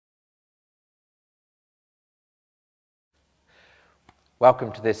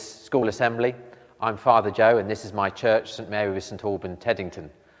Welcome to this school assembly. I'm Father Joe and this is my church, St Mary of St Alban, Teddington.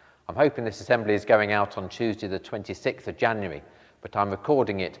 I'm hoping this assembly is going out on Tuesday the 26th of January, but I'm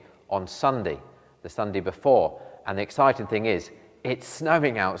recording it on Sunday, the Sunday before, and the exciting thing is, it's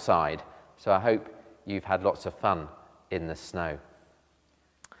snowing outside, so I hope you've had lots of fun in the snow.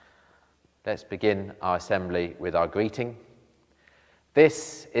 Let's begin our assembly with our greeting.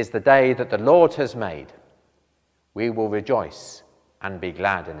 This is the day that the Lord has made. We will rejoice and be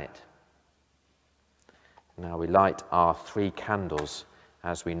glad in it. Now we light our 3 candles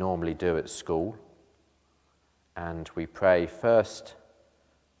as we normally do at school, and we pray first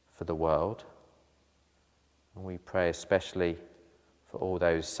for the world, and we pray especially for all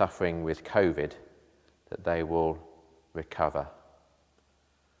those suffering with COVID, that they will recover.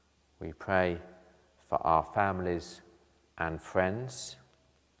 We pray for our families and friends,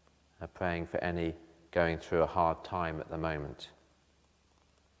 praying for any going through a hard time at the moment.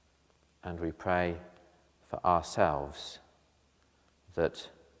 And we pray for ourselves that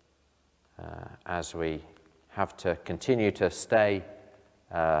as we have to continue to stay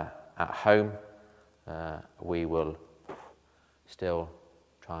at home, we will still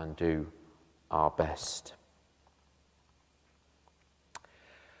try and do our best.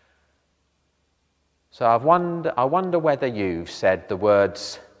 So I wonder whether you've said the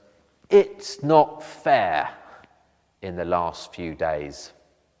words, "It's not fair," in the last few days.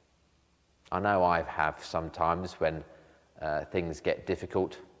 I know I have sometimes when things get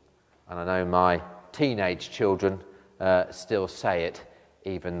difficult, and I know my teenage children still say it,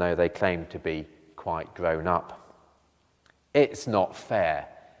 even though they claim to be quite grown up. "It's not fair"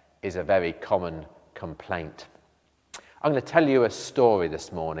 is a very common complaint. I'm going to tell you a story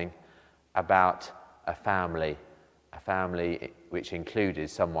this morning about a family which included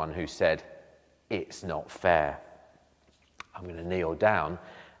someone who said, "It's not fair." I'm going to kneel down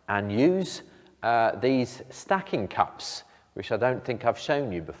and use these stacking cups, which I don't think I've shown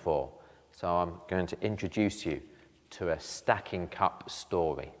you before. So I'm going to introduce you to a stacking cup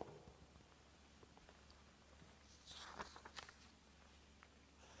story.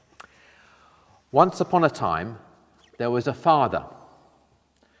 Once upon a time, there was a father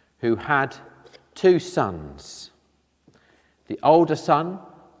who had 2 sons. The older son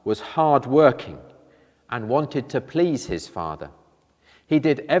was hard-working and wanted to please his father. He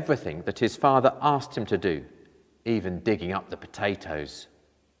did everything that his father asked him to do, even digging up the potatoes.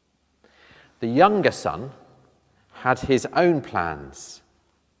 The younger son had his own plans.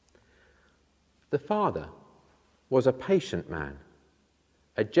 The father was a patient man,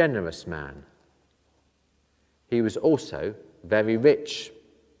 a generous man. He was also very rich.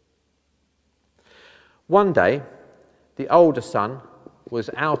 One day, the older son was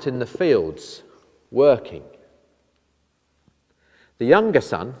out in the fields working. The younger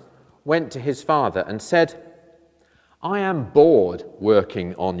son went to his father and said, "I am bored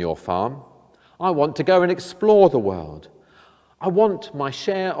working on your farm. I want to go and explore the world. I want my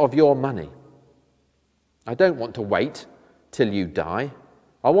share of your money. I don't want to wait till you die.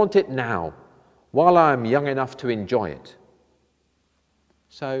 I want it now, while I am young enough to enjoy it."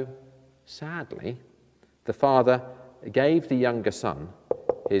 So, sadly, the father gave the younger son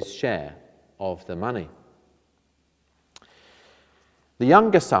his share of the money. The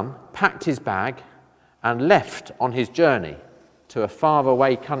younger son packed his bag and left on his journey to a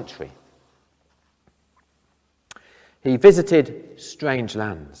faraway country. He visited strange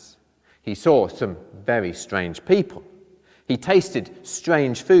lands. He saw some very strange people. He tasted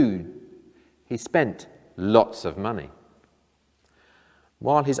strange food. He spent lots of money.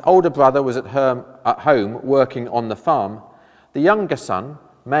 While his older brother was at home working on the farm, the younger son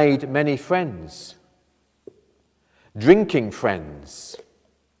made many friends. Drinking friends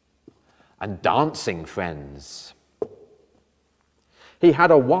and dancing friends. He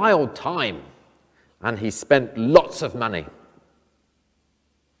had a wild time and he spent lots of money.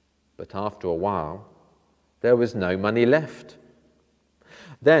 But after a while, there was no money left.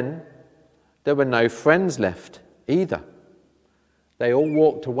 Then there were no friends left either. They all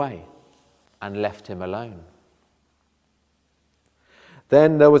walked away and left him alone.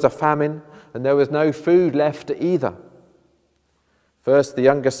 Then there was a famine and there was no food left either. First the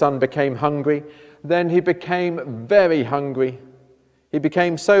younger son became hungry, then he became very hungry. He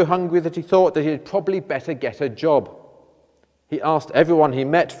became so hungry that he thought that he'd probably better get a job. He asked everyone he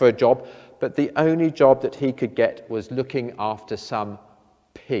met for a job, but the only job that he could get was looking after some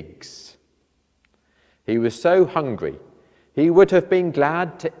pigs. He was so hungry, he would have been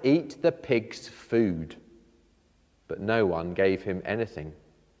glad to eat the pigs' food, but no one gave him anything.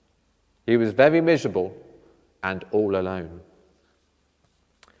 He was very miserable and all alone.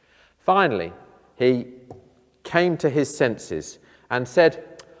 Finally, he came to his senses and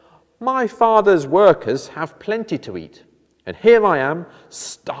said, "My father's workers have plenty to eat, and here I am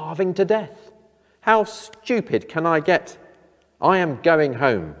starving to death. How stupid can I get? I am going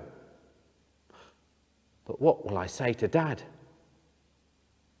home. But what will I say to Dad?"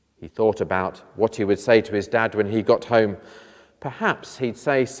 He thought about what he would say to his dad when he got home. Perhaps he'd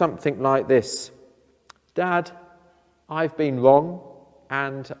say something like this: "Dad, I've been wrong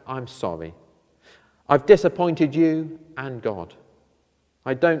and I'm sorry. I've disappointed you and God.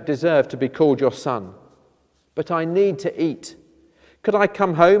 I don't deserve to be called your son, but I need to eat. Could I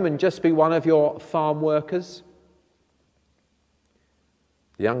come home and just be one of your farm workers?"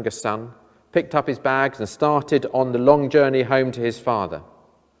 The younger son picked up his bags and started on the long journey home to his father.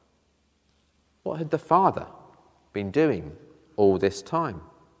 What had the father been doing all this time?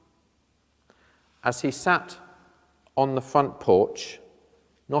 As he sat on the front porch,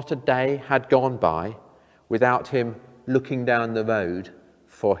 not a day had gone by without him looking down the road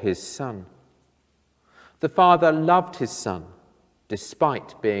for his son. The father loved his son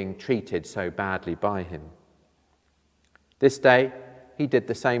despite being treated so badly by him. This day he did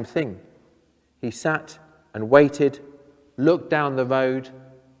the same thing. He sat and waited, looked down the road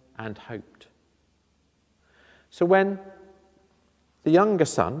and hoped. So when the younger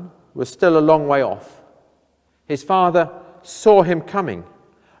son was still a long way off, his father saw him coming,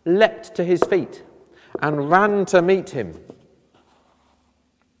 leapt to his feet and ran to meet him.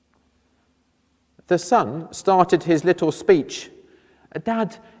 The son started his little speech.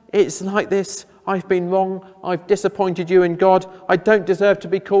 "Dad, it's like this. I've been wrong. I've disappointed you and God. I don't deserve to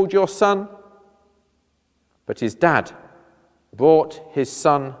be called your son." But his dad brought his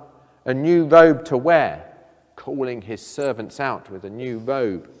son a new robe to wear, calling his servants out with a new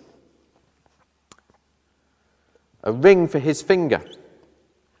robe, a ring for his finger,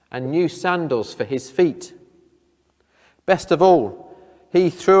 and new sandals for his feet. Best of all, he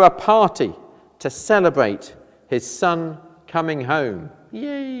threw a party to celebrate his son coming home.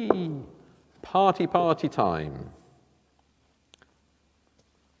 Yay! Party, party time.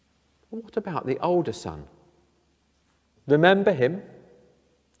 What about the older son? Remember him?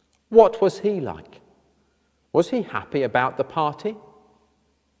 What was he like? Was he happy about the party?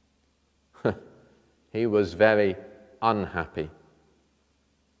 He was very unhappy.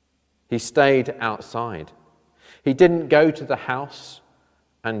 He stayed outside. He didn't go to the house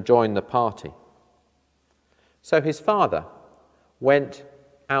and join the party. So his father went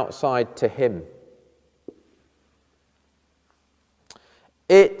outside to him.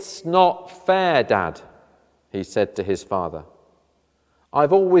 "It's not fair, Dad," he said to his father.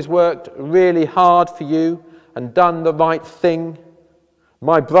 "I've always worked really hard for you and done the right thing.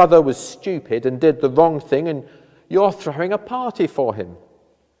 My brother was stupid and did the wrong thing, and you're throwing a party for him.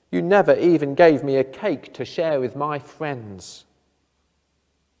 You never even gave me a cake to share with my friends.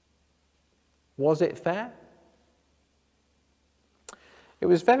 Was it fair?" It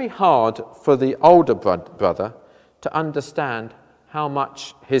was very hard for the older brother to understand how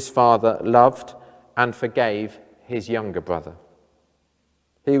much his father loved and forgave his younger brother.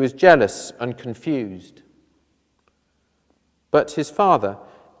 He was jealous and confused. But his father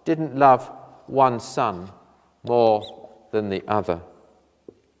didn't love one son more than the other.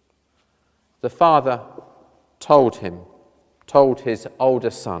 The father told his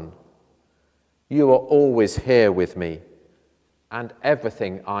older son, "You are always here with me, and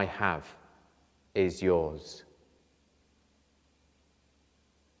everything I have is yours."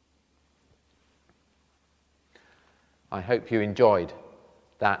 I hope you enjoyed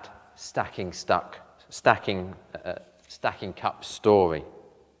that stacking cup story.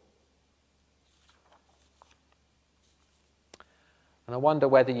 And I wonder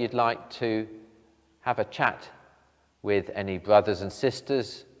whether you'd like to have a chat with any brothers and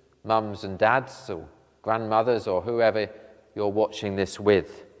sisters, mums and dads, or grandmothers, or whoever you're watching this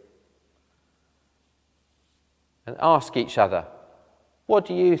with, and ask each other, what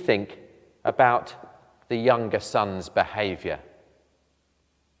do you think about the younger son's behaviour?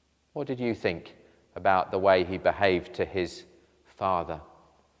 What did you think about the way he behaved to his father?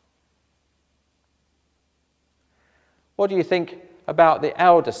 What do you think about the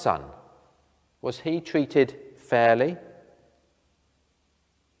elder son? Was he treated fairly?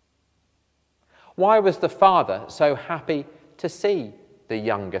 Why was the father so happy to see the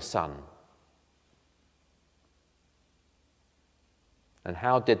younger son? And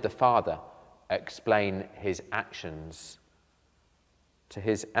how did the father explain his actions to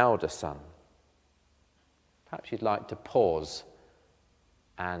his elder son? Perhaps you'd like to pause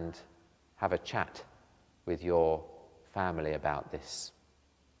and have a chat with your family about this.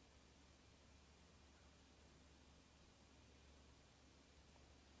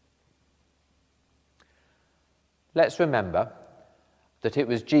 Let's remember that it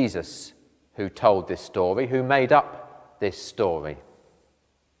was Jesus who told this story, who made up this story.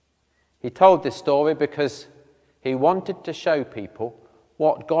 He told this story because he wanted to show people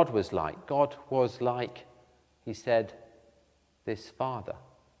what God was like. God was like, he said, this Father,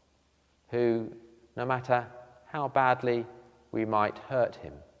 who, no matter how badly we might hurt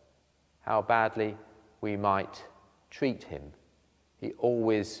him, how badly we might treat him, he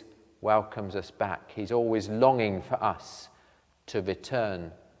always welcomes us back. He's always longing for us to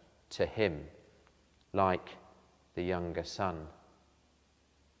return to him like the younger son.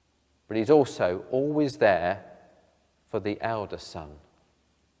 But he's also always there for the elder son.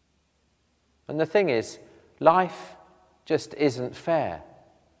 And the thing is, life just isn't fair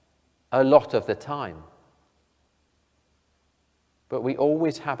a lot of the time. But we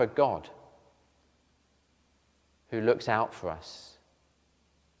always have a God who looks out for us,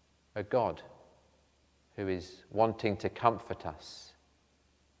 a God who is wanting to comfort us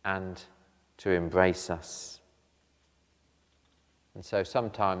and to embrace us. And so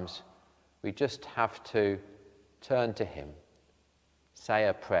sometimes we just have to turn to him, say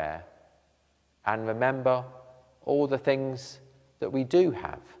a prayer, and remember all the things that we do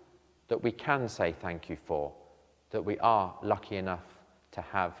have, that we can say thank you for, that we are lucky enough to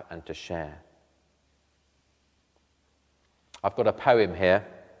have and to share. I've got a poem here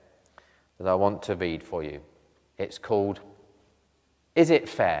that I want to read for you. It's called, Is It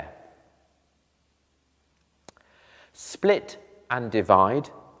Fair? Split and divide,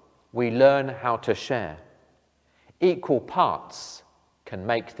 we learn how to share. Equal parts can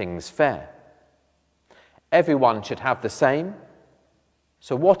make things fair. Everyone should have the same.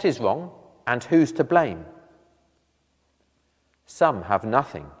 So what is wrong and who's to blame? Some have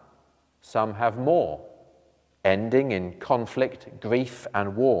nothing, some have more, ending in conflict, grief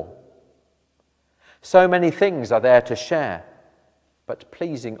and war. So many things are there to share, but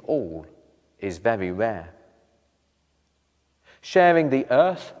pleasing all is very rare. Sharing the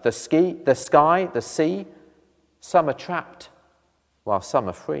earth, the sky, the sea, some are trapped while some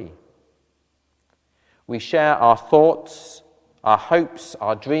are free. We share our thoughts, our hopes,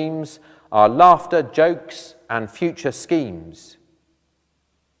 our dreams, our laughter, jokes and future schemes.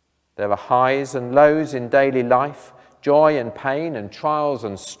 There are highs and lows in daily life, joy and pain and trials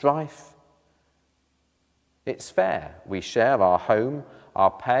and strife. It's fair we share our home,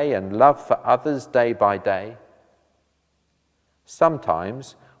 our pay and love for others day by day.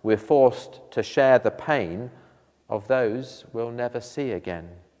 Sometimes we're forced to share the pain of those we'll never see again.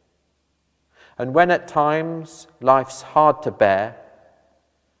 And when at times life's hard to bear,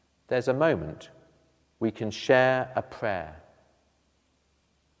 there's a moment we can share a prayer.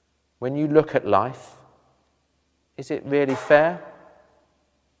 When you look at life, is it really fair?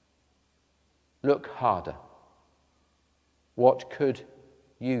 Look harder. What could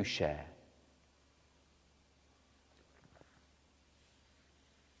you share?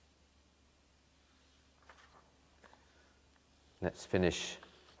 Let's finish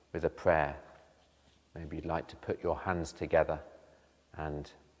with a prayer. Maybe you'd like to put your hands together and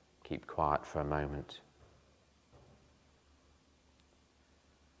keep quiet for a moment.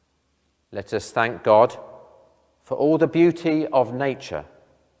 Let us thank God for all the beauty of nature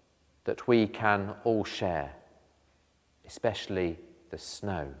that we can all share, especially the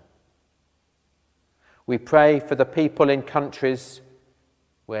snow. We pray for the people in countries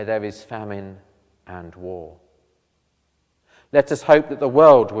where there is famine and war. Let us hope that the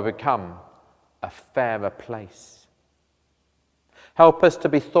world will become a fairer place. Help us to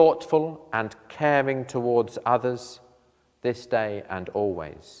be thoughtful and caring towards others this day and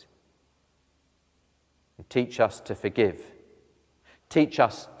always. And teach us to forgive. Teach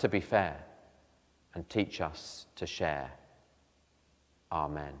us to be fair. And teach us to share.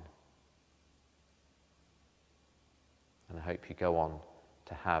 Amen. And I hope you go on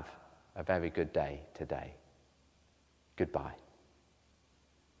to have a very good day today. Goodbye.